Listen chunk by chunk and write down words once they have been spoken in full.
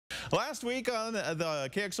Last week on the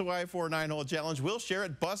KXLY 4 9-hole challenge, Will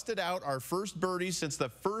Sherritt busted out our first birdie since the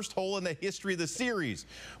first hole in the history of the series.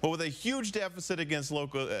 Well, with a huge deficit against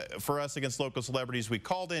for us against local celebrities, we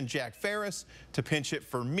called in Jack Ferris to pinch it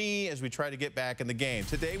for me as we try to get back in the game.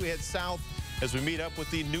 Today we head south as we meet up with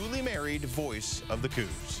the newly married voice of the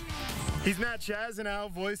Cougs. He's Matt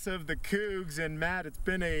Chazanow, voice of the Cougs, and Matt, it's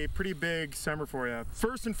been a pretty big summer for you.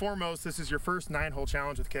 First and foremost, this is your first 9-hole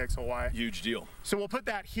challenge with KXLY. Huge deal. So we'll put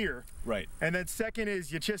that here. Right. And then second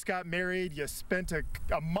is you just got married, you spent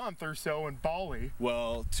a month or so in Bali.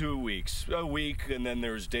 Well, 2 weeks. A week, and then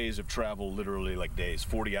there's days of travel, literally like days,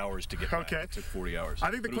 40 hours to get back. Okay. It took 40 hours.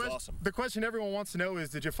 I think awesome. the question everyone wants to know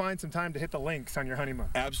is, did you find some time to hit the links on your honeymoon?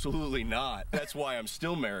 Absolutely not. That's why I'm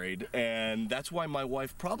still married, and that's why my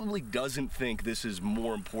wife probably doesn't think this is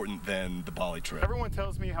more important than the Bali trip. Everyone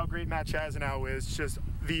tells me how great Matt Chazanow is, just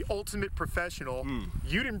the ultimate professional.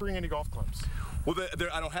 You didn't bring any golf clubs. Well,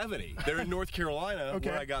 I don't have any. They're in North Carolina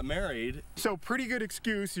where I got married. So pretty good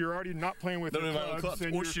excuse. You're already not playing with your clubs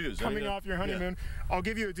and or you're shoes. Coming off your honeymoon. Yeah. I'll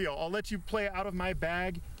give you a deal. I'll let you play out of my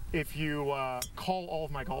bag if you call all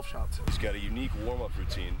of my golf shots. He's got a unique warm-up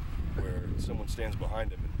routine where someone stands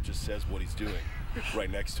behind him and just says what he's doing right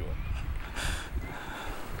next to him.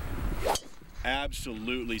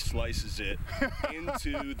 Absolutely slices it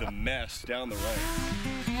into the mess down the right.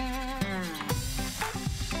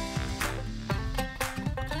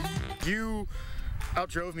 You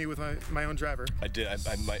outdrove me with my own driver. I did.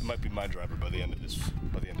 I might be my driver by the end of this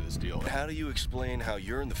deal. How do you explain how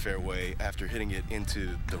you're in the fairway after hitting it into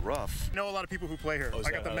the rough? I know a lot of people who play here.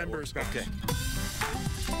 I got the members back. Okay.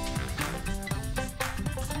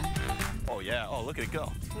 Oh yeah. Oh, look at it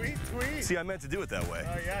go. Sweet, sweet. See, I meant to do it that way.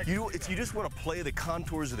 Oh yeah. You just want to play the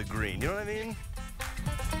contours of the green. You know what I mean?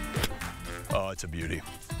 Oh, it's a beauty.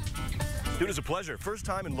 Dude, it's a pleasure. First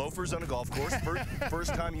time in loafers on a golf course.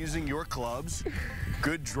 First time using your clubs.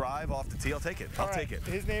 Good drive off the tee. I'll take it. I'll take it.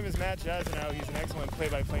 His name is Matt Chazanow. He's an excellent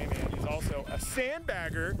play-by-play man. He's also a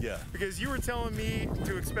sandbagger. Yeah. Because you were telling me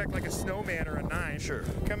to expect like a snowman or a 9. Sure.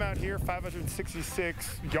 Come out here,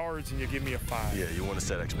 566 yards, and you give me a 5. Yeah, you want to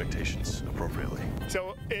set expectations appropriately.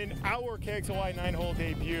 So in our KXLY 9-hole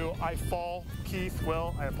debut, I fall. Keith,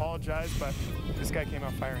 Will, I apologize, but this guy came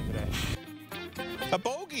out firing today. A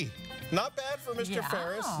bogey. Not bad for Mr.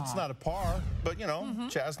 Ferris. It's not a par, but you know,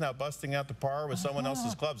 Chazanow busting out the par with someone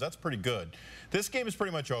else's clubs. That's pretty good. This game is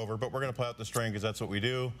pretty much over, but we're going to play out the string because that's what we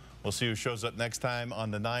do. We'll see who shows up next time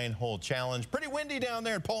on the 9-hole challenge. Pretty windy down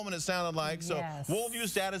there in Pullman, it sounded like. So we'll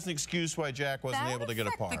use that as an excuse why Jack wasn't able to get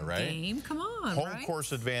a par, right? Game. Come on, Home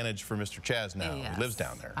course advantage for Mr. Chazanow. He lives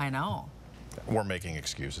down there. I know. We're making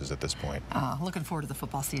excuses at this point. Looking forward to the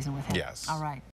football season with him. Yes. All right.